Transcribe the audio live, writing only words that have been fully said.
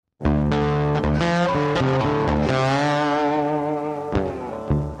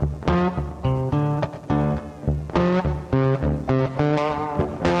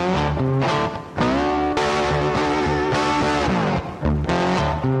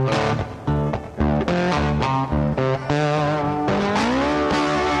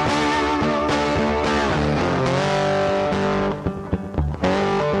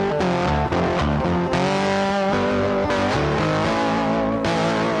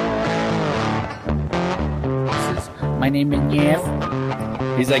name is Jeff.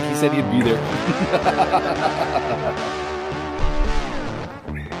 He's like, he said he'd be there.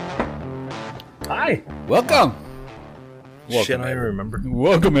 Hi. Welcome. Shit, I don't remember.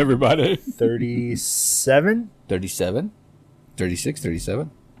 Welcome, everybody. 37? 37? 36,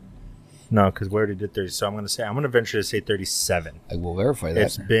 37? No, because we already did 30. So I'm going to venture to say 37. I will verify that.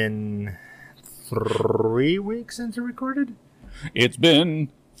 It's been 3 weeks since we recorded? It's been...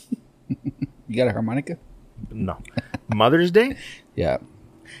 You got a harmonica? No. Mother's Day? Yeah.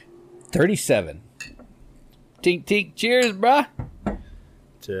 37. Tink, tink. Cheers, brah.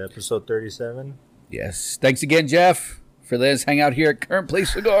 To episode 37. Yes. Thanks again, Jeff, for letting us hang out here at Current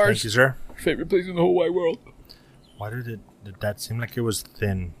Place Cigars. Thank you, sir. Favorite place in the whole wide world. Why did that seem like it was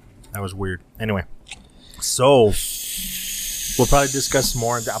thin? That was weird. Anyway, so we'll probably discuss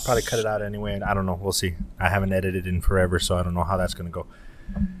more. I'll probably cut it out anyway. I don't know. We'll see. I haven't edited in forever, so I don't know how that's going to go.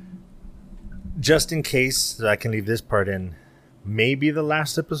 Just in case I can leave this part in, maybe the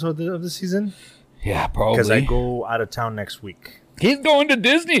last episode of the season. Yeah, probably. Because I go out of town next week. He's going to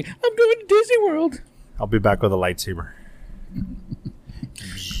Disney. I'm going to Disney World. I'll be back with a lightsaber.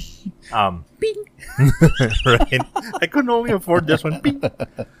 Bing. Right? I couldn't only afford this one. Bing.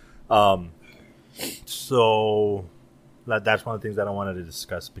 So that's one of the things that I wanted to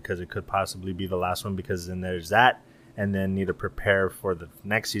discuss because it could possibly be the last one because then there's that and then need to prepare for the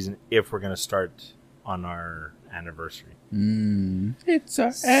next season if we're going to start on our anniversary. It's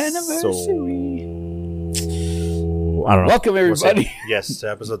our anniversary. So, I don't know. Welcome, everybody. Yes,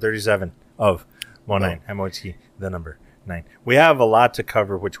 to episode 37 of 19 MOT, the number 9. We have a lot to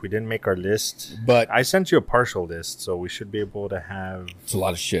cover, which we didn't make our list. But I sent you a partial list, so we should be able to have... It's a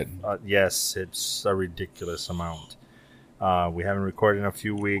lot of shit. Yes, it's a ridiculous amount. We haven't recorded in a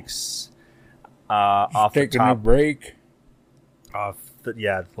few weeks. Off the Taking top, a break.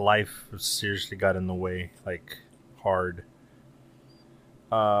 Life seriously got in the way, like, hard.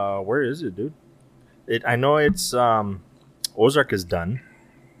 Where is it, dude? I know it's... Ozark is done.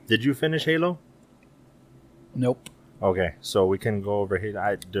 Did you finish Halo? Nope. Okay, so we can go over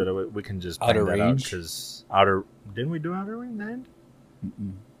here. We can just Outer bang that Range? out because didn't we do Outer Range then?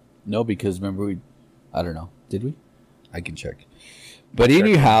 No, because remember I don't know. Did we? I can check. But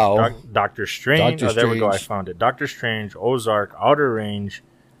anyhow, Doctor Strange. Doctor There we go. I Strange. found it. Doctor Strange, Ozark, Outer Range.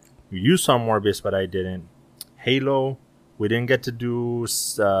 You saw Morbius, but I didn't. Halo. We didn't get to do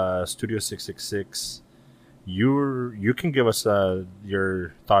Studio 666. You can give us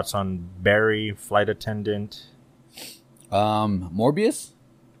your thoughts on Barry, Flight Attendant. Morbius.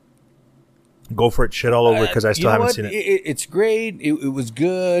 Go for it, shit all over because I still haven't seen it. It's great. It was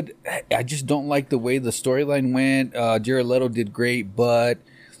good. I just don't like the way the storyline went. Jared Leto did great, but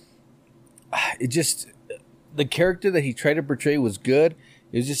it just the character that he tried to portray was good.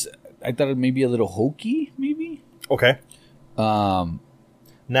 It was just I thought it may be a little hokey, maybe. Okay.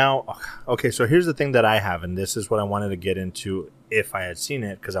 Now, okay, so here's the thing that I have, and this is what I wanted to get into if I had seen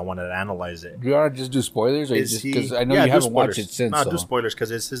it, because I wanted to analyze it. Do you want to just do spoilers? Or because I know you haven't watched it since. No, do spoilers, because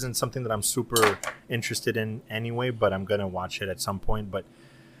this isn't something that I'm super interested in anyway, but I'm going to watch it at some point. But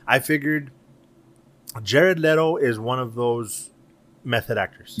I figured Jared Leto is one of those method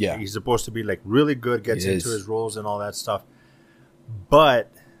actors. Yeah. He's supposed to be like really good, gets He into is. his roles and all that stuff.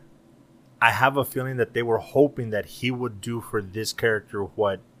 But I have a feeling that they were hoping that he would do for this character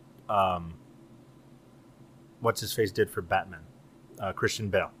what what's his face did for Batman, Christian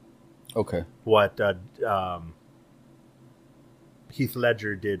Bale. Okay. What Heath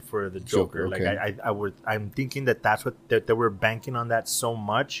Ledger did for the Joker. okay. Like I'm thinking that's what they were banking on that so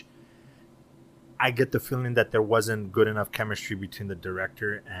much. I get the feeling that there wasn't good enough chemistry between the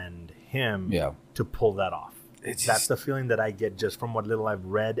director and him to pull that off. That's the feeling that I get just from what little I've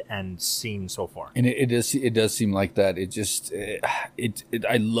read and seen so far. And it does seem like that. It just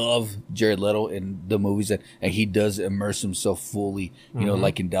I love Jared Leto in the movies and he does immerse himself fully. You know,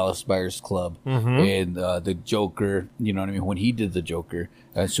 like in Dallas Buyers Club and the Joker. You know what I mean? When he did the Joker,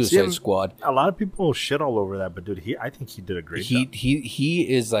 Suicide Squad. A lot of people shit all over that, but dude, I think he did a great job. He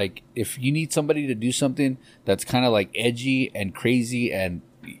is like, if you need somebody to do something that's kind of like edgy and crazy and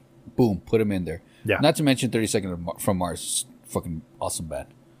boom, put him in there. Yeah. Not to mention 30 Seconds from Mars, fucking awesome band.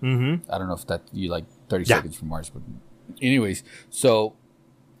 I don't know if that you like 30 Seconds from Mars, but anyways, so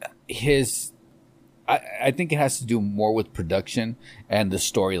I think it has to do more with production and the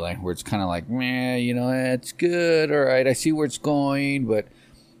storyline, where it's kind of like, man, you know, it's good, all right, I see where it's going, but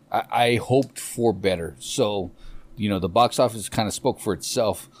I hoped for better. So, you know, the box office kind of spoke for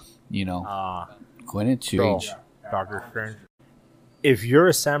itself. You know, going into Doctor Strange. If you're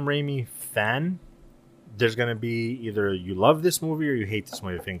a Sam Raimi fan, there's going to be either you love this movie or you hate this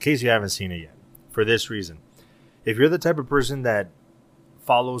movie, in case you haven't seen it yet. For this reason, if you're the type of person that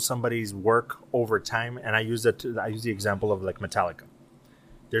follows somebody's work over time, and I use the example of like Metallica.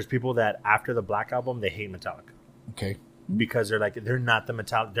 There's people that after the Black Album they hate Metallica. Okay. Because they're not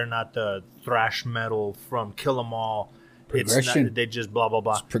the thrash metal from Kill 'Em All. Progression. They just blah blah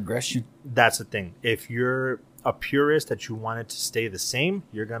blah. It's progression. That's the thing. If you're a purist that you want it to stay the same,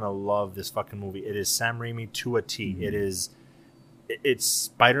 you're gonna love this fucking movie. It is Sam Raimi to a T. It's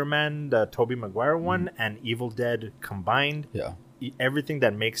Spider-Man, the Tobey Maguire one, and Evil Dead combined. Yeah. Everything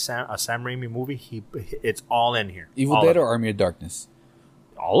that makes a Sam Raimi movie, it's all in here. Evil all Dead or Army of Darkness?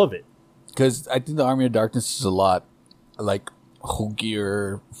 All of it. Because I think the Army of Darkness is a lot like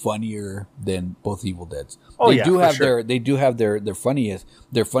hookier, funnier than both Evil Deads. Oh, They do for have sure. their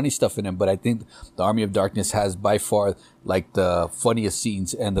funny stuff in them, but I think the Army of Darkness has by far like the funniest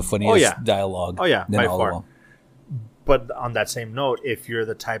scenes and the funniest dialogue. Oh yeah, than by all far. of them. But on that same note, if you're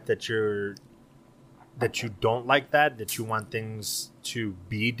the type that you don't like that you want things to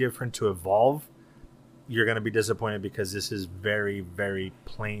be different, to evolve, you're going to be disappointed because this is very, very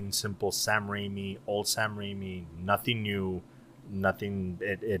plain, simple Sam Raimi, old Sam Raimi, nothing new, nothing.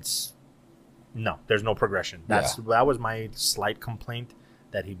 There's no progression. That was my slight complaint,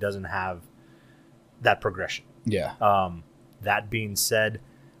 that he doesn't have that progression. Yeah. That being said,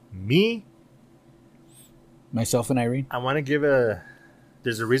 Myself and Irene. I want to give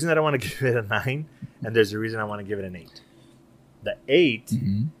there's a reason that I want to give it a 9, and there's a reason I want to give it an 8. The 8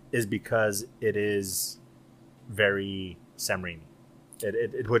 is because it is very Sam Raimi,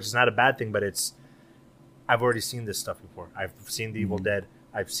 which is not a bad thing, but I've already seen this stuff before. I've seen the Evil Dead.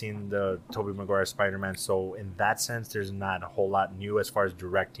 I've seen the Tobey Maguire Spider-Man. So in that sense, there's not a whole lot new as far as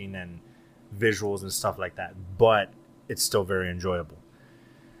directing and visuals and stuff like that, but it's still very enjoyable.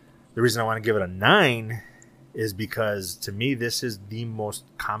 The reason I want to give it a 9 is because to me, this is the most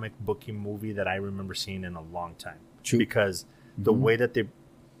comic booky movie that I remember seeing in a long time. True. Because the way that they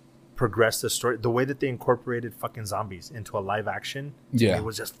progressed the story, the way that they incorporated fucking zombies into a live action, to me, it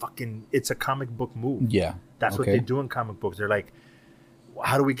was just fucking, it's a comic book move. Yeah. That's what they do in comic books. They're like,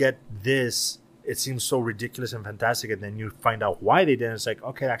 how do we get this? It seems so ridiculous and fantastic, and then you find out why they did it. It's like,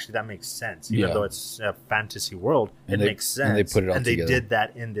 okay, actually that makes sense. Even though it's a fantasy world, it makes sense. And they put it all together. They did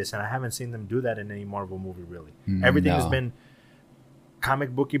that in this, and I haven't seen them do that in any Marvel movie, really. Everything has been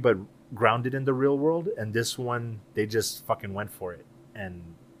comic booky, but grounded in the real world, and this one, they just fucking went for it.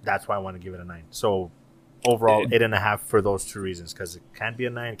 And that's why I want to give it a 9. So overall, 8.5 for those two reasons, because it can't be a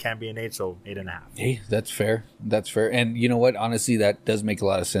 9, it can't be an 8, so 8.5. Hey, that's fair. That's fair. And you know what? Honestly, that does make a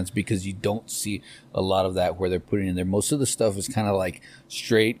lot of sense because you don't see a lot of that where they're putting in there. Most of the stuff is kind of like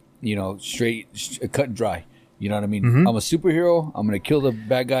straight, cut and dry. You know what I mean? I'm a superhero. I'm going to kill the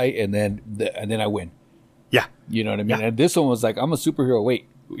bad guy, and then I win. Yeah. You know what I mean? Yeah. And this one was like, I'm a superhero. Wait,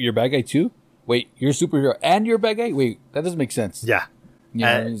 you're a bad guy too? Wait, you're a superhero and you're a bad guy? Wait, that doesn't make sense. Yeah. You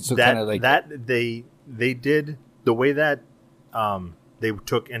know, so kind of like that they did the way that they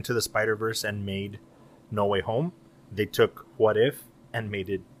took Into the Spider-Verse and made No Way Home. They took What If and made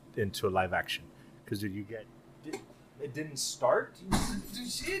it into a live action. Because it didn't start.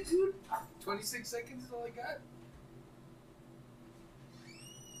 Shit, dude. 26 seconds is all I got.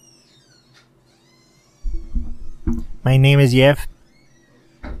 My name is Yev.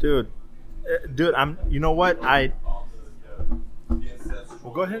 Dude, I'm. You know what?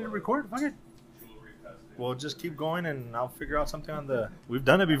 We'll go ahead and record. Fuck it. We'll just keep going, and I'll figure out something on the. We've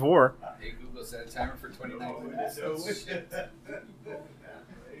done it before. Hey Google, set a timer for 29 minutes.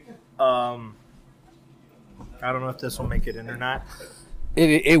 I don't know if this will make it in or not.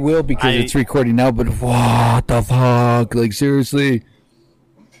 It will because it's recording now. But what the fuck? Like seriously.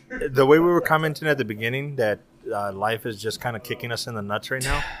 The way we were commenting at the beginning that life is just kind of kicking us in the nuts right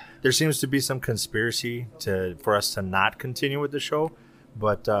now. There seems to be some conspiracy for us to not continue with the show,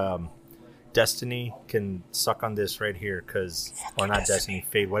 but Destiny can suck on this right here, or not Destiny,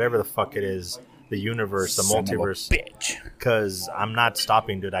 Fate, whatever the fuck it is, the universe, the multiverse. Because I'm not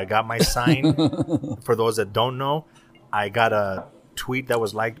stopping, dude. I got my sign. For those that don't know, I got a tweet that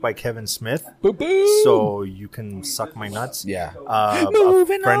was liked by Kevin Smith. Boo-boo. So you can suck my nuts. Yeah. A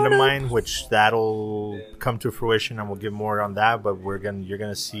friend of mine, which that'll come to fruition, and we'll give more on that. But you're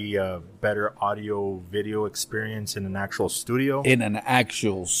gonna see a better audio video experience in an actual studio.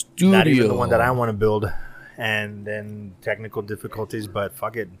 Not even the one that I want to build. And then technical difficulties, but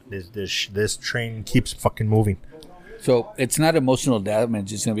fuck it, this train keeps fucking moving. So it's not emotional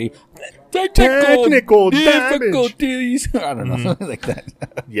damage. It's gonna be technical difficulties. I don't know, something like that.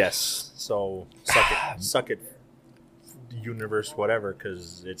 Yes. So suck it, universe, whatever,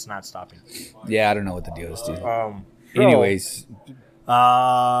 because it's not stopping. Yeah, I don't know what the deal is, dude. So, Anyways,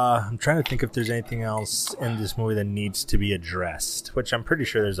 I'm trying to think if there's anything else in this movie that needs to be addressed, which I'm pretty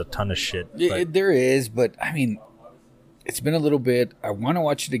sure there's a ton of shit. There is, but I mean, it's been a little bit. I want to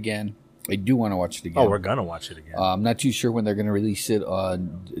watch it again. I do want to watch it again. Oh, we're gonna watch it again. I'm not too sure when they're gonna release it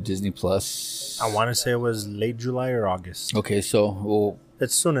on Disney Plus. I want to say it was late July or August. Okay, so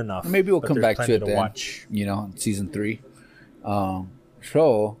It's soon enough. maybe we'll but come there's back to plenty it then. Watch. You know, season 3.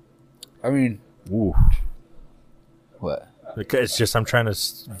 So, I mean, Ooh. what? It's just I'm trying to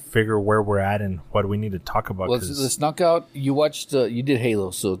figure where we're at and what we need to talk about. Let's knock out. You watched. You did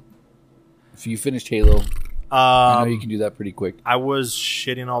Halo, so if you finished Halo, I know you can do that pretty quick. I was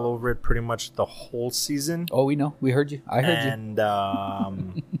shitting all over it pretty much the whole season. Oh, we know. We heard you. I heard you.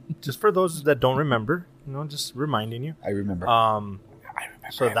 And just for those that don't remember, just reminding you. I remember.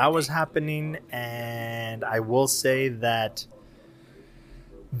 So that was happening, and I will say that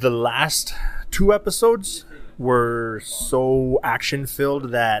the last 2 episodes were so action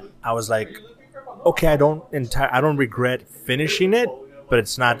filled that I was like, okay, I don't regret finishing it, but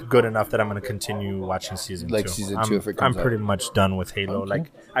it's not good enough that I'm going to continue watching season 2. Season 2 if it comes I'm pretty much done with Halo. Okay.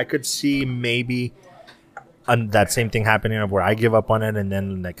 Like I could see maybe that same thing happening of where I give up on it, and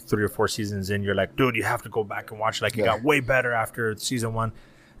then like 3 or 4 seasons in, you're like, dude, you have to go back and watch it. Like it got way better after season 1.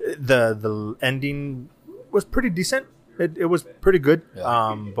 The ending was pretty decent. It was pretty good.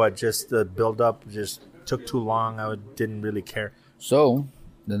 Yeah. But just the build up just took too long. I didn't really care. So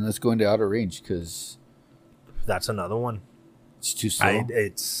then let's go into Outer Range, because that's another one. It's too slow.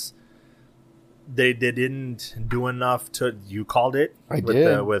 They didn't do enough to. You called it.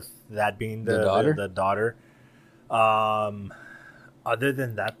 With that being the daughter. The daughter. Other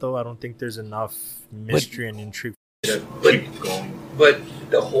than that, though, I don't think there's enough mystery and intrigue. But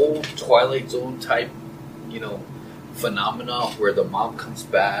the whole Twilight Zone type, phenomena where the mom comes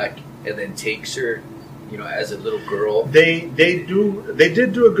back and then takes her, as a little girl. They did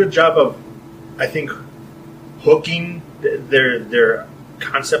do a good job of, I think, hooking their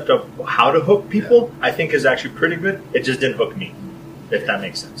concept of how to hook people. Yeah. I think is actually pretty good. It just didn't hook me, if that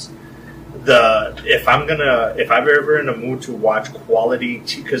makes sense. If I'm ever in a mood to watch quality,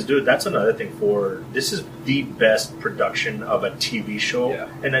 because dude, that's another thing. This is the best production of a TV show,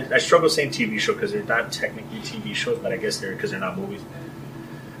 and I struggle saying TV show because they're not technically TV shows, but I guess they're because they're not movies.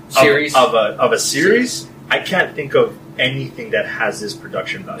 Series of a series, I can't think of anything that has this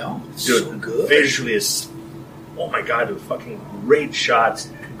production value. No, it's dude, so good. Visually is, oh my god, dude, fucking great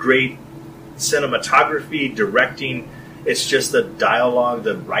shots, great cinematography, directing. It's just the dialogue,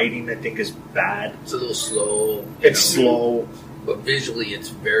 the writing, I think, is bad. It's a little slow. It's slow, but visually, it's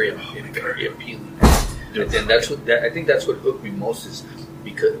very appealing. Dude, and I think that's what hooked me most, is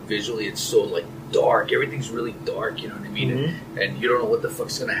because visually it's so like dark. Everything's really dark. You know what I mean? Mm-hmm. And you don't know what the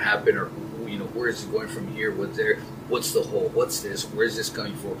fuck's gonna happen, or where is it going from here? What's there? What's the hole? What's this? Where's this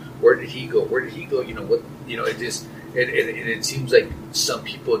coming from? Where did he go? Where did he go? It just. It seems like some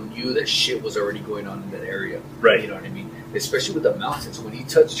people knew that shit was already going on in that area. Right. You know what I mean? Especially with the mountains. When he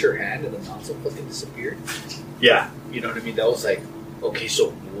touched her hand and the mountain fucking disappeared. Yeah. You know what I mean? That was like, okay,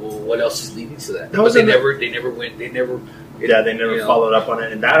 so what else is leading to that? They never followed up on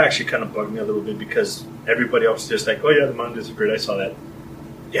it. And that actually kind of bugged me a little bit, because everybody else was just like, oh yeah, the mountain disappeared. I saw that.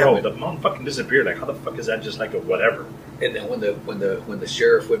 Yeah, bro, the mountain fucking disappeared. Like, how the fuck is that just like a whatever? And then when the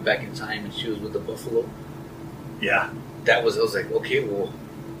sheriff went back in time and she was with the buffalo. Yeah. I was like, okay, well,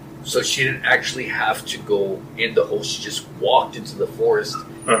 so she didn't actually have to go in the hole. She just walked into the forest,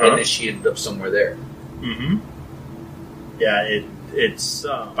 and then she ended up somewhere there. Mm-hmm. Yeah, it's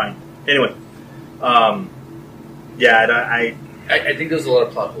fine. Anyway, I think there's a lot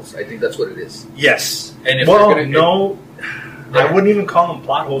of plot holes. I think that's what it is. Yes. And if I wouldn't even call them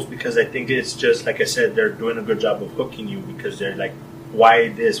plot holes, because I think it's just, like I said, they're doing a good job of hooking you, because they're like, why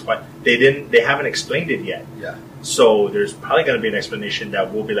this? Why they haven't explained it yet. Yeah. So there's probably going to be an explanation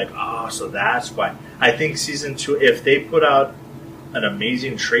that will be like, oh, so that's why. I think season 2, if they put out an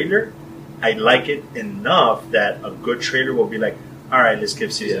amazing trailer, I like it enough that a good trailer will be like, all right, let's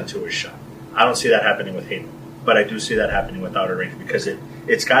give season 2 a shot. I don't see that happening with Halo, but I do see that happening with Outer Range, because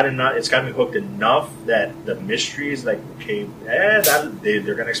it's got me hooked enough that the mystery is like, okay, they're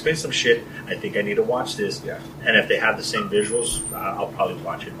going to explain some shit. I think I need to watch this. Yeah. And if they have the same visuals, I'll probably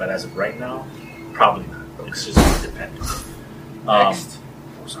watch it. But as of right now, probably not. Okay. It's just independent. Next.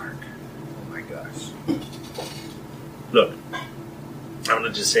 Ozark. Oh my gosh. Look, I'm going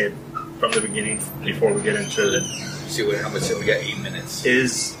to just say it from the beginning before we get into the... See how much we got? 8 minutes.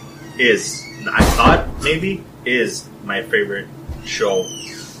 Is I thought maybe is my favorite show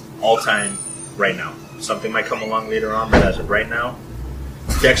all time right now. Something might come along later on, but as of right now,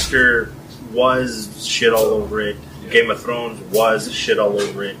 Dexter was shit all over it. Game of Thrones was shit all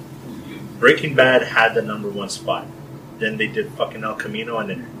over it. Breaking Bad had the number one spot. Then they did fucking El Camino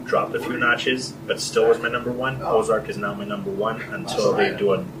and it dropped a few notches, but still was my number one. Ozark is now my number one until they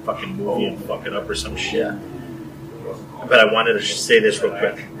do a fucking movie and fuck it up or some shit. Yeah. But I wanted to say this real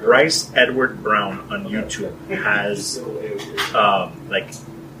quick. Bryce Edward Brown on YouTube has like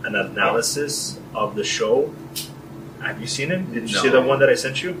an analysis of the show. Have you seen it? Did you see the one that I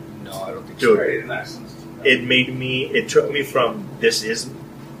sent you? No, I don't think Dude, so. it took me from this is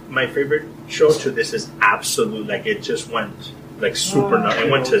my favorite show to this is absolute, like it just went like super, it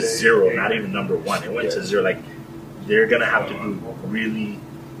went to zero, not even number one. It went to zero. Like they're going to have to do really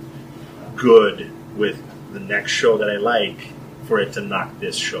good with the next show that I like for it to knock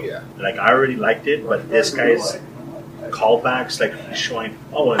this show. Yeah. Like I already liked it, but this guy's callbacks, like showing,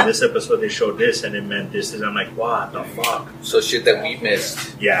 oh, in this episode they showed this and it meant this, and I'm like, what the fuck? So shit that we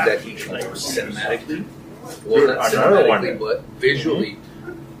missed. Yeah. That he Like, cinematically. Well, not another cinematically, one. but visually.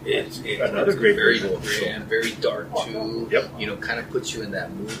 It's Another great very visual grand, very dark too. Yep. You know, kind of puts you in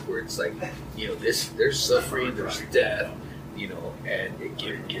that mood where it's like, you know, there's suffering, there's death, you know, and it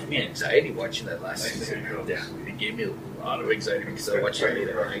gives me anxiety watching that last season. Yeah, it gave me a lot of anxiety because I watch it late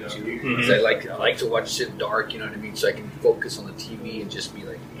at night too. 'Cause I like to watch shit dark, you know what I mean, so I can focus on the TV and just be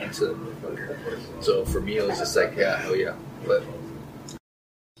like into the motherfucker. So for me, it was just like, yeah, hell yeah, but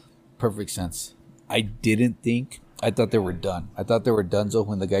perfect sense. I thought they were done. I thought they were donezo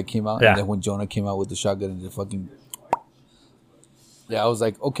when the guy came out. Yeah. And then when Jonah came out with the shotgun and the fucking... Yeah, I was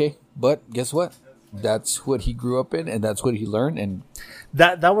like, okay. But guess what? That's what he grew up in, and that's what he learned. And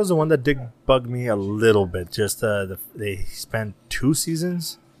That was the one that did bug me a little bit. Just they spent 2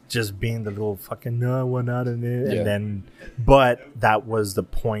 seasons just being the little fucking no one out in it, Yeah. and then, but that was the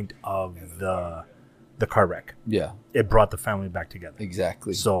point of the car wreck. yeah, It brought the family back together.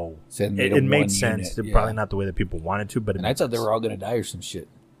 exactly. So So it it, made it them made one sense. unit, yeah. Probably not the way that people wanted to, but it And I made thought they sense. were all going to die or some shit.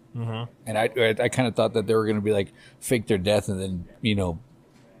 Mm-hmm. And I kind of thought that they were going to be like, fake their death and then, you know,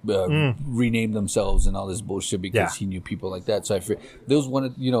 rename themselves and all this bullshit because Yeah. he knew people like that. So there was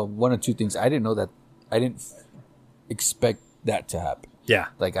one or two things. I didn't know that. I didn't expect that to happen. Yeah.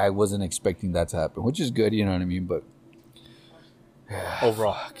 Like I wasn't expecting that to happen, which is good, you know what I mean? But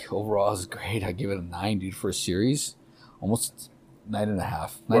overall, it's great. I give it a 9, dude, for a series. Almost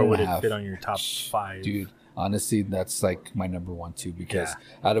 9.5. Where would 9.5. it fit on your top 5? Dude, honestly, that's like my number one too, because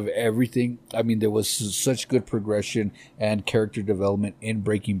out of everything, I mean, there was such good progression and character development in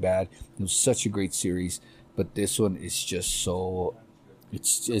Breaking Bad. It was such a great series, but this one is just so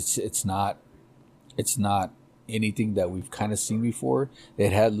it's not anything that we've kind of seen before.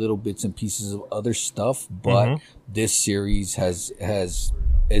 It had little bits and pieces of other stuff, but this series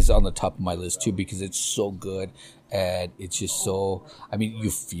is on the top of my list too because it's so good and it's just so, I mean, you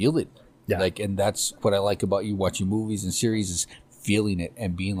feel it. Yeah. Like, and that's what I like about you watching movies and series is feeling it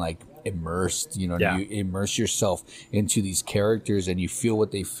and being like immersed, you know, Yeah. you immerse yourself into these characters and you feel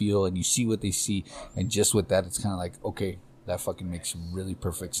what they feel and you see what they see. And just with that, it's kind of like, okay, that fucking makes really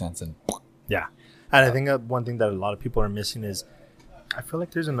perfect sense. And Yeah. And I think one thing that a lot of people are missing is I feel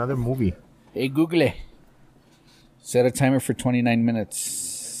like there's another movie. hey, Google, set a timer for 29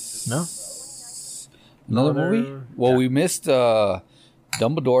 minutes. No? Another No, movie? there- Well, yeah. we missed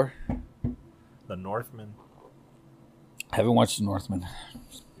Dumbledore. The Northman. Haven't watched The Northman.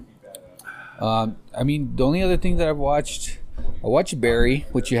 I mean, the only other thing that I watched Barry,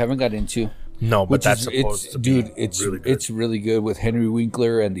 which you haven't got into. No, but Which that's is, supposed to be it's really good. it's really good with Henry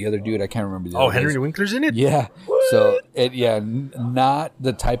Winkler and the other dude. I can't remember the Oh, other Henry guy's- Winkler's in it? Yeah. So not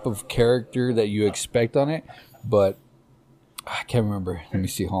the type of character that you expect on it, but I can't remember. Let me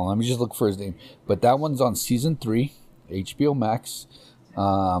see. Hold on. Let me just look for his name. But that one's on season 3, HBO Max.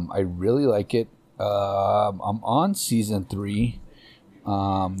 I really like it. I'm on season 3.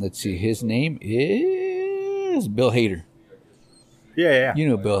 Let's see. His name is Bill Hader. Yeah. You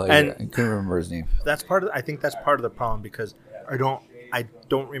know Bill Hader. And- I couldn't remember his name. I think that's part of the problem because I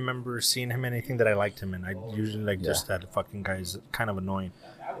don't remember seeing him in anything that I liked him in. I usually like just that fucking guy is kind of annoying.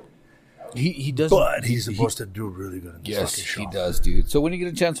 He does. But he's supposed to do really good in this Yes, fucking show. he does, dude. So when you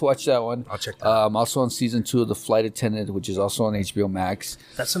get a chance, watch that one. I'll check that out. I'm also on season 2 of The Flight Attendant, which is also on HBO Max.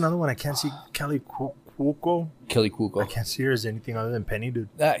 That's another one I can't see. Kelly Cuoco. Kelly I Cuoco. can't see her as anything other than Penny, dude.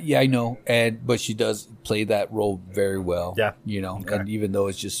 Yeah, I know, but she does play that role very well. Yeah. you know, Okay. and even though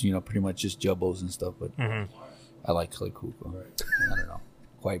it's just pretty much just jubbos and stuff, but I like Kelly Cuoco. I don't know,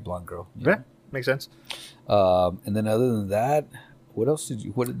 white blonde girl. you Yeah, makes sense. know? And then other than that, what else did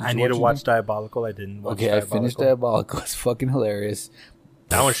you? What did I you need to watch again? Diabolical. I didn't watch Okay, I finished Diabolical. It's fucking hilarious.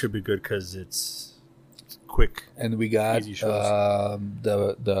 That one should be good because it's quick. And we got Easy shows.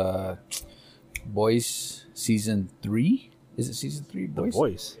 the Boys season 3. Is it season 3? The Boys.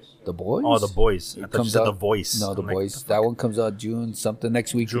 Boys. The Boys. Oh, The Boys. I It thought you comes said out The Voice. No, The I'm like, Boys. what the That fuck? one comes out June something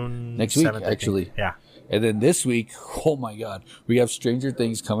next week. June next week 7th, I think. actually. Yeah. And then this week, oh my God, we have Stranger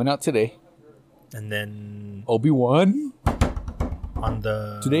Things coming out today. And then Obi-Wan, on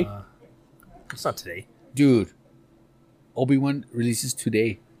the Today? It's not today. dude. Obi-Wan releases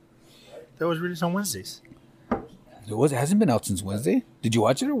today. That was released on Wednesdays. It hasn't been out since Wednesday. Did you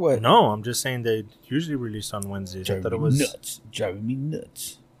watch it or what? No, I'm just saying they usually release on Wednesdays. I thought Driving it me was nuts. Driving me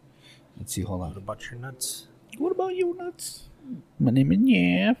nuts. Let's see. Hold What on. about your nuts? What about you nuts? My name is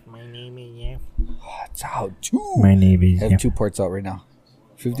Jeff. My name is yeah. It's out too. My name is I have yeah. 2 parts out right now.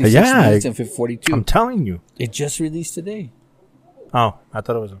 56 Yeah, minutes and 42. I'm telling you. It just released today. Oh, I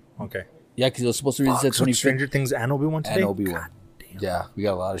thought it was okay. Yeah, because it was supposed to release at So 25th. Stranger Things and Obi-Wan today. And Obi-Wan. Yeah, we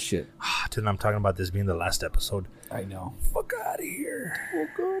got a lot of shit. Dude, I'm talking about this being the last episode. I know. Fuck out of here.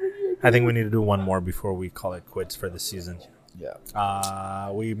 I think we need to do one more before we call it quits for the season. Yeah.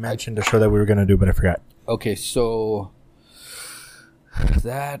 We mentioned a show that we were gonna do, but I forgot. Okay, so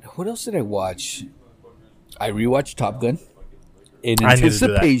what else did I watch? I rewatched Top Gun in I need to do that.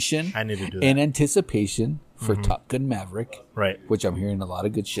 anticipation. I need to do In that. anticipation for Top Gun Maverick, Right. which I'm hearing a lot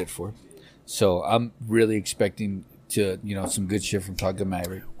of good shit for. So I'm really expecting to, some good shit from Top Gun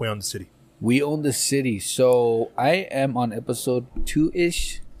Maverick. We own the city. We own the city. So I am on episode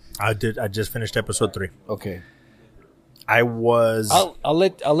 2-ish. I just finished episode 3. Okay. I was. I'll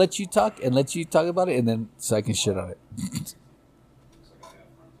let you talk and let you talk about it, and then so I can shit on it.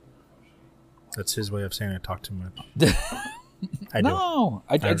 That's his way of saying I talk too much. I do. No,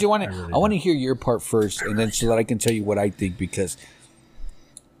 I just want to. I really I want to hear your part first, and then so that I can tell you what I think, because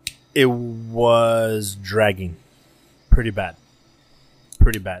It was dragging, pretty bad.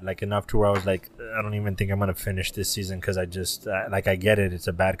 Like enough to where I was like, I don't even think I'm gonna finish this season because I just I get it. It's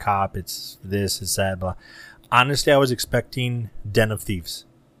a bad cop. It's this. It's that. Blah. Honestly, I was expecting Den of Thieves.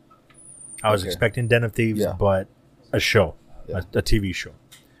 I was Okay. expecting Den of Thieves, Yeah. but a show, Yeah. a TV show,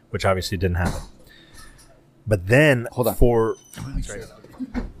 which obviously didn't happen. But then Hold on.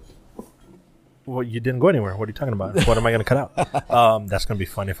 Well, you didn't go anywhere. What are you talking about? What am I going to cut out? That's going to be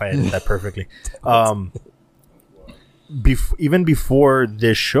fun if I edit that perfectly. Even before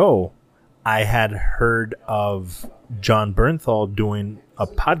this show, I had heard of John Bernthal doing a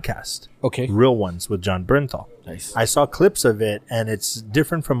podcast, okay, Real Ones with John Bernthal. nice. I saw clips of it, and it's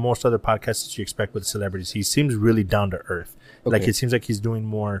different from most other podcasts that you expect with celebrities. He seems really down to earth. Like Okay. it seems like he's doing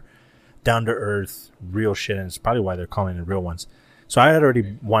more down to earth, real shit, and it's probably why they're calling it Real Ones. So I had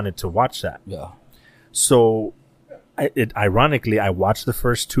already wanted to watch that. Yeah, So, ironically, I watched the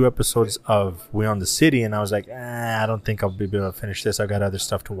first 2 episodes of We Own the City, and I was like, I don't think I'll be able to finish this. I've got other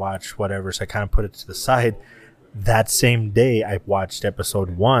stuff to watch, whatever. So I kind of put it to the side. That same day, I watched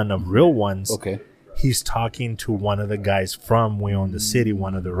episode 1 of Real Ones. okay, He's talking to one of the guys from We Own the City,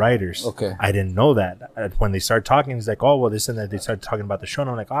 one of the writers. Okay. I didn't know that. When they started talking, he's like, oh, well, this and that. They started talking about the show, and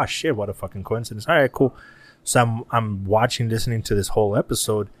I'm like, oh, shit, what a fucking coincidence. All right, cool. So I'm watching, listening to this whole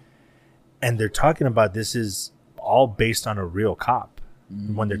episode, and they're talking about this is all based on a real cop.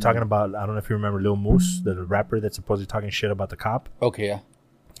 When they're talking about, I don't know if you remember Lil Moose, the rapper that's supposedly talking shit about the cop. okay, yeah,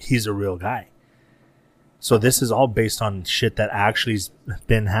 He's a real guy. So this is all based on shit that actually's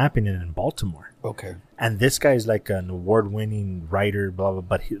been happening in Baltimore. okay, And this guy is like an award-winning writer, blah, blah,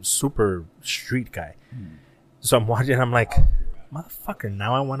 but he's a super street guy. So I'm watching, I'm like, motherfucker,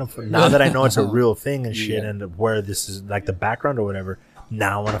 now that I know it's a real thing and shit, Yeah. and where this is like the background or whatever,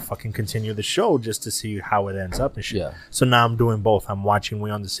 now I want to fucking continue the show just to see how it ends up and shit. Yeah. So now I'm doing both. I'm watching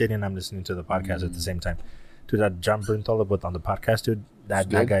We On the City and I'm listening to the podcast at the same time. Dude, that John Bernthal with on the podcast, dude, that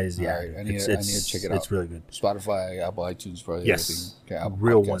good? guy is, yeah. All right, I need to check it out. It's really good. Spotify, Apple, iTunes, probably. Yes. everything. Okay, Apple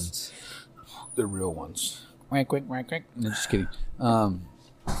Real Podcasts. ones. The real ones. Quick. No, just kidding.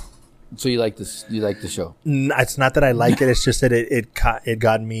 So you like this? You like the show? It's not that I like it. It's just that it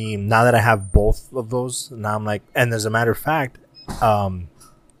got me. Now that I have both of those, now I'm like, and as a matter of fact,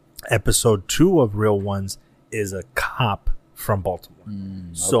 episode 2 of Real Ones is a cop from Baltimore.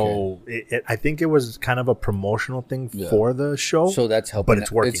 So I think it was kind of a promotional thing Yeah. for the show. So that's helping. But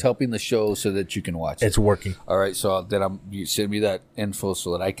it's working. It's helping the show so that you can watch it. It's working. All right, so then you send me that info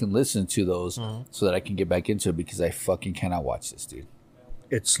so that I can listen to those, so that I can get back into it, because I fucking cannot watch this, dude.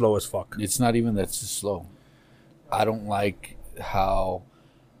 It's slow as fuck. It's not even that it's slow. I don't like how.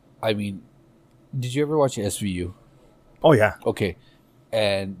 I mean, did you ever watch SVU? Oh yeah. Okay,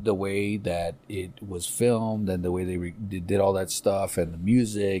 and the way that it was filmed and the way they did all that stuff and the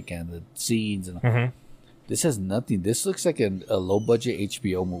music and the scenes and this has nothing. This looks like a low budget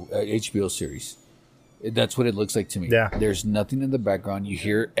HBO HBO series. That's what it looks like to me. Yeah. There's nothing in the background. You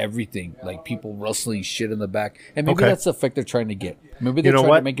hear everything, like people rustling shit in the back. And maybe Okay. that's the effect they're trying to get. Maybe they're know trying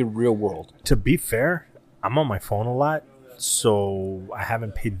what? to make it real world. To be fair, I'm on my phone a lot, so I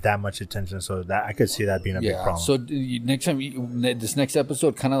haven't paid that much attention. So that I could see that being a big Yeah. problem. So next time, this next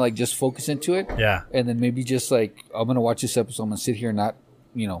episode, kind of like just focus into it. Yeah. And then maybe just like, I'm going to watch this episode. I'm going to sit here, not,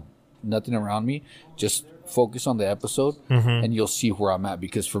 nothing around me. Just focus on the episode and you'll see where I'm at.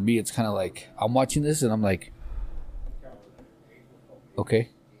 Because for me, it's kind of like, I'm watching this and I'm like, okay.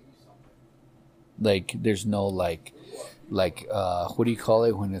 Like, there's no like, what do you call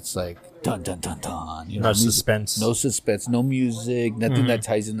it when it's like dun dun dun dun? No suspense. No suspense, no music, nothing that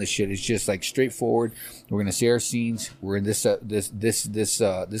ties in the shit. It's just like straightforward. We're gonna see our scenes. We're in this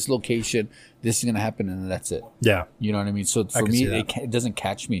location. This is gonna happen, and that's it. Yeah. You know what I mean? So for can me, see that. it doesn't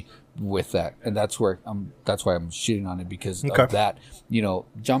catch me with that, and that's why I'm shitting on it because Okay. of that.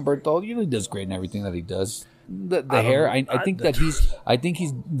 John Berthold, he does great in everything that he does. The hair, I think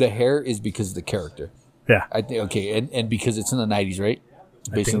the hair is because of the character. Yeah. I think okay, and because it's in the 90s, right?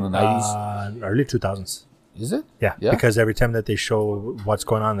 Based in the 90s, Early 2000s. is it? Yeah, Yeah. because every time that they show what's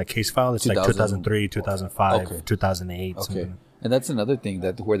going on in the case file, it's like 2000. 2003, 2005, Okay. 2008. Okay, something. and that's another thing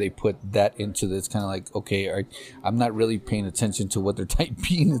that where they put that into this kind of like okay, I'm not really paying attention to what they're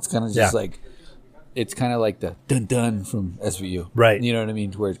typing. It's kind of just Yeah. like. It's kind of like the dun dun from SVU, Right. You know what I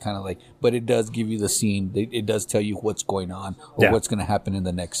mean? Where it's kind of like, but it does give you the scene. It does tell you what's going on or Yeah. what's going to happen in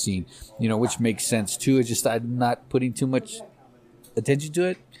the next scene. Which makes sense too. It's just I'm not putting too much attention to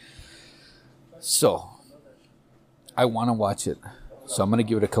it. So I want to watch it. So I'm going to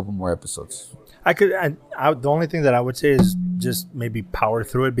give it a couple more episodes. The only thing that I would say is just maybe power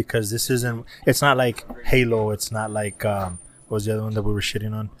through it because it's not like Halo. It's not like, what was the other one that we were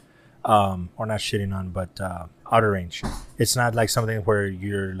shitting on? Or not shitting on, but Outer Range. It's not like something where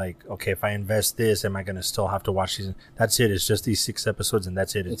you're like, okay, if I invest this, am I going to still have to watch these? That's it. It's just these 6 episodes and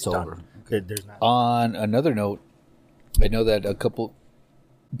that's it. It's done. over. There's not. On another note, I know that a couple.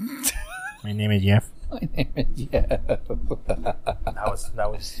 My name is Jeff. Yeah. That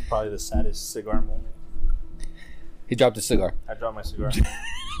was probably the saddest cigar moment. He dropped a cigar. I dropped my cigar.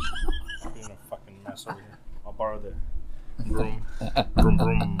 I'm being a fucking mess over here. I'll borrow the broom. Broom,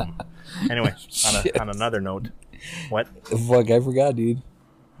 broom. Anyway, on another note, what? Fuck, I forgot, dude.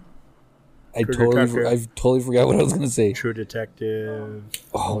 I True Detective. totally forgot what I was gonna say. True Detective.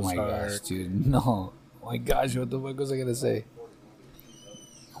 Oh my Ozark. gosh, dude! No, oh my gosh, what the fuck was I gonna say?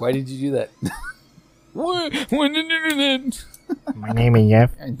 Why did you do that? When did you do that? My name is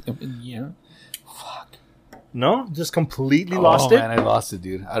Jeff. Yeah. Fuck. No, just completely lost oh, it. Man, I lost it,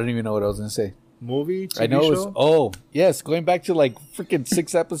 dude. I don't even know what I was gonna say. Movie, TV I know show? it was. Oh yes, going back to like freaking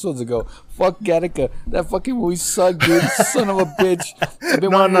 6 episodes ago. Fuck Gattaca. That fucking movie sucked, dude. Son of a bitch. I've been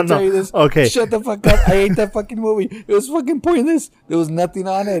wanting to tell you this. Okay. Shut the fuck up. I hate that fucking movie. It was fucking pointless. There was nothing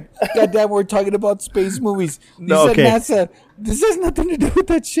on it. Goddamn, we're talking about space movies. You No, said okay. NASA. This has nothing to do with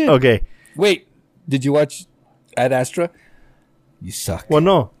that shit. Okay. Wait, did you watch Ad Astra? You suck. Well,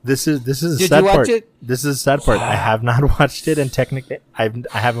 no. This is the Did sad you watch part. it? This is the sad part. I have not watched it, and technically, I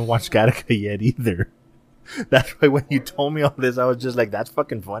haven't watched Gattaca yet either. That's why when you told me all this, I was just like, "That's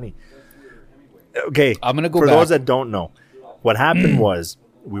fucking funny." Okay, I'm gonna go for back. those that don't know. What happened was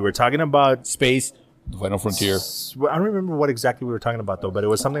we were talking about. Space, The Final Frontier. I don't remember what exactly we were talking about though, but it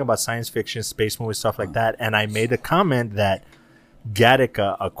was something about science fiction, space movies, stuff like that. And I made a comment that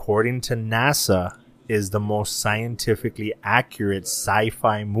Gattaca, according to NASA, is the most scientifically accurate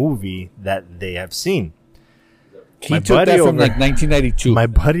sci-fi movie that they have seen. He My took buddy that from over- like 1992. My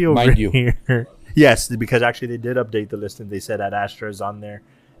buddy over Mind you. here, yes, because actually they did update the list and they said Ad Astra is on there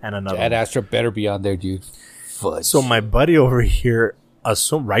and another. Ad one. Astra better be on there, dude. Fudge. So my buddy over here,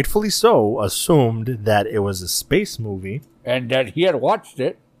 rightfully so, assumed that it was a space movie and that he had watched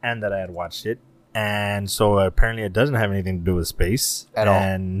it. and that I had watched it. And so apparently it doesn't have anything to do with space At all.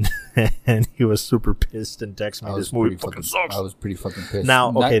 and he was super pissed and texted me, "This movie fucking sucks." I was pretty fucking pissed. Now,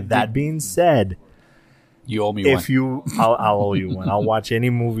 okay, Not- that being said, you owe me one. if you, I'll owe you one. I'll watch any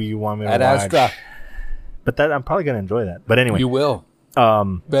movie you want me to Ad watch. Astra, But that I'm probably gonna enjoy that. But anyway, you will.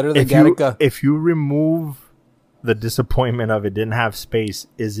 better Better than if Gattaca. if you remove the disappointment of it didn't have space,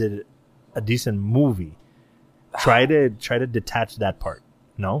 is it a decent movie? Try to detach that part.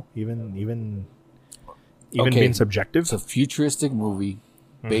 No, even Okay. being subjective. It's a futuristic movie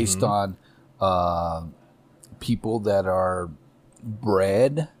based on people that are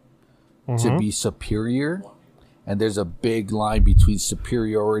bred to be superior, and there's a big line between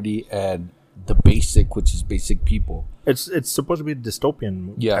superiority and the basic, which is basic people. It's supposed to be a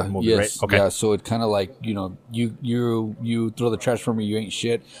dystopian type movie, yes, right? Okay. yeah. So it kind of like, you throw the trash for me, you ain't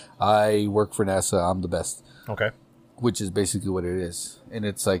shit. I work for NASA, I'm the best, Okay. which is basically what it is, and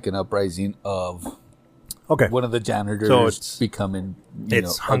it's like an uprising of Okay. one of the janitors So it's- becoming.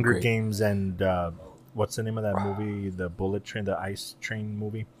 It's Hunger upgrade. Games and what's the name of that movie? The Bullet Train, the Ice Train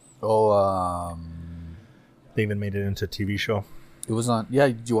movie. Oh, They even made it into a TV show. it was on. Yeah,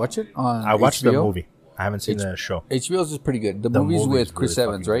 did you watch it on? I watched the HBO? movie. I haven't seen the show. HBO's is pretty good. The The movie's movie's with Chris really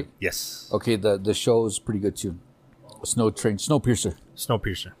Evans, fucking right? good. Yes. Okay, the show is pretty good too. Snowpiercer.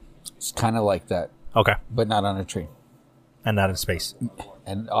 Snowpiercer. It's kind of like that, Okay. but not on a train, And not in space.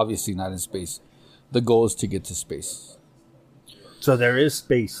 and obviously not in space. The goal is to get to space. So there is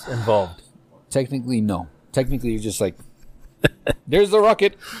space involved. Technically, no. Technically, you're just like, there's the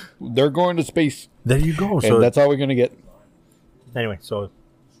rocket. They're going to space, There you go. and So that's all we're gonna get. anyway, so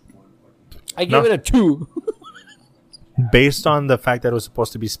I give it a 2. based on the fact that it was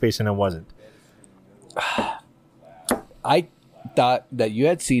supposed to be space and it wasn't. I thought that you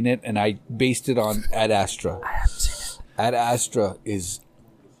had seen it, and I based it on Ad Astra. I haven't seen it. Ad Astra is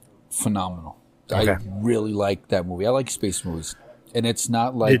phenomenal. Okay. I really like that movie. I like space movies, and it's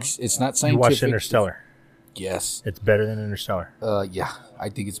not like it's not You scientific. watched Interstellar. Yes. It's better than Interstellar. Yeah. I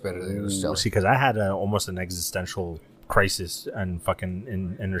think it's better than Interstellar. See, because I had almost an existential crisis and fucking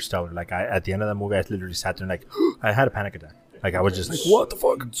in Interstellar. Like at the end of that movie, I literally sat there and like I had a panic attack. Like I was just like, what the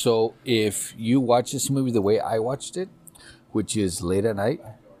fuck? So if you watch this movie the way I watched it, which is late at night,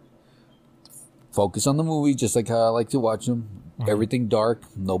 focus on the movie just like how I like to watch them. Mm-hmm. Everything dark,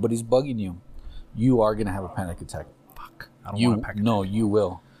 nobody's bugging you. You are gonna have a panic attack. Fuck. I don't want a panic attack. You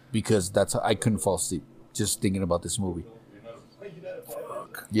will, because that's how I couldn't fall asleep just thinking about this movie.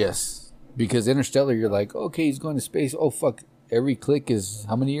 Fuck. Yes, because Interstellar, you're like, okay, he's going to space. Oh fuck, every click is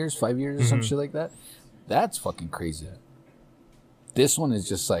how many years? 5 years or some shit like that. That's fucking crazy. This one is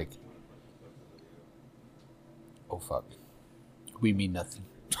just like, oh fuck, we mean nothing.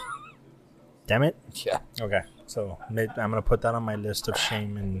 Damn it. Yeah. Okay. So I'm gonna put that on my list of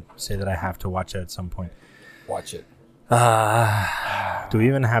shame and say that I have to watch it at some point. Watch it. Do we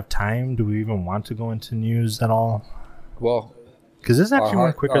even have time? Do we even want to go into news at all? Well, Because this actually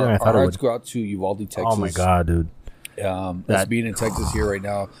went quicker than I thought it our would. hearts go out to Uvalde, Texas. Oh my god, dude! Us being in Texas here right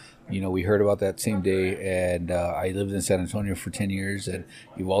now, we heard about that same day, and I lived in San Antonio for 10 years, and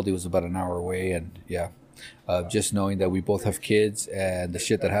Uvalde was about an hour away, and yeah, just knowing that we both have kids and the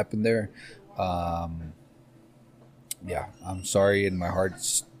shit that happened there, yeah, I'm sorry, and my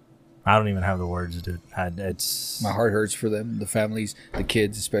heart's I don't even have the words, dude. It's my heart hurts for them, the families, the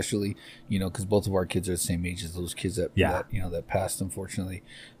kids, especially, because both of our kids are the same age as those kids that that passed, unfortunately.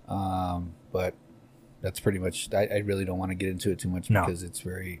 But that's pretty much. I really don't want to get into it too much because it's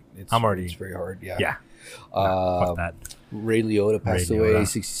very hard. Yeah. yeah. Fuck that. Ray Liotta passed Ray away, Liotta.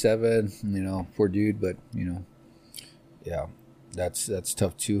 67. Poor dude, but yeah, that's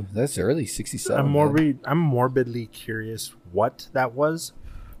tough too. That's early, 67. I'm morbidly curious what that was,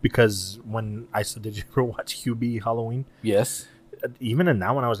 because when I said, did you ever watch Hubie Halloween? Yes. Even in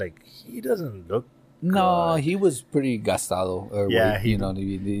that one, I was like, he doesn't look. No, he was pretty gastado. Or Yeah, he's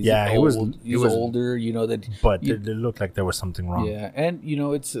he was- old, he he's was- older. But it looked like there was something wrong. Yeah, and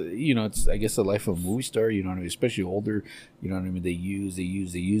it's I guess the life of a movie star. Especially older. They use,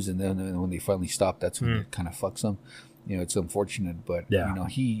 and then when they finally stop, that's when it kind of fucks them. It's unfortunate, but Yeah.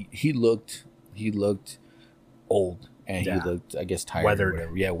 he looked old, and he looked, I guess, tired, Weathered. or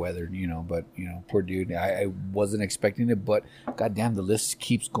whatever. Yeah, weathered. But poor dude. I wasn't expecting it, but goddamn, the list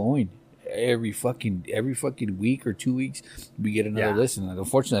keeps going. Every fucking week or 2 weeks, we get another list, and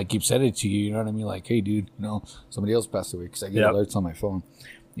unfortunately, I keep sending it to you. You know what I mean? Like, hey, dude, somebody else passed away, because I get alerts on my phone.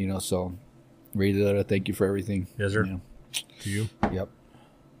 So Ray Liotta, thank you for everything. Yes, sir. To you. Yep.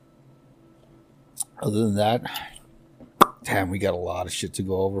 Other than that, damn, we got a lot of shit to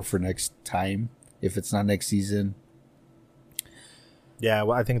go over for next time. If it's not next season, Yeah,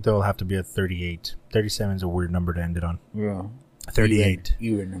 well, I think there'll have to be a 38. 37 is a weird number to end it on. yeah, 38.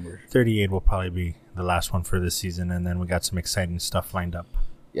 even number. 38 will probably be the last one for this season, and then we got some exciting stuff lined up.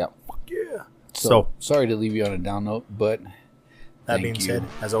 Yep. Yeah. So sorry to leave you on a down note, but That thank being you. said,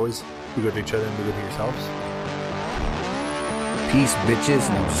 as always, be good to each other and be good to yourselves. Peace, bitches.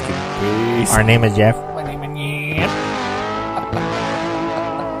 No, I'm just kidding. Peace. Our name is Jeff. My name is Jeff.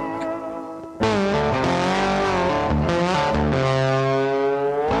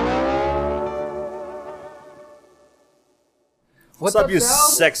 What's up, you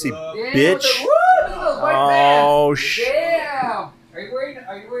sexy bitch? Oh Oh shit! damn! Are you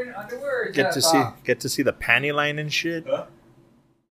wearing underwear? Get to see the panty line and shit.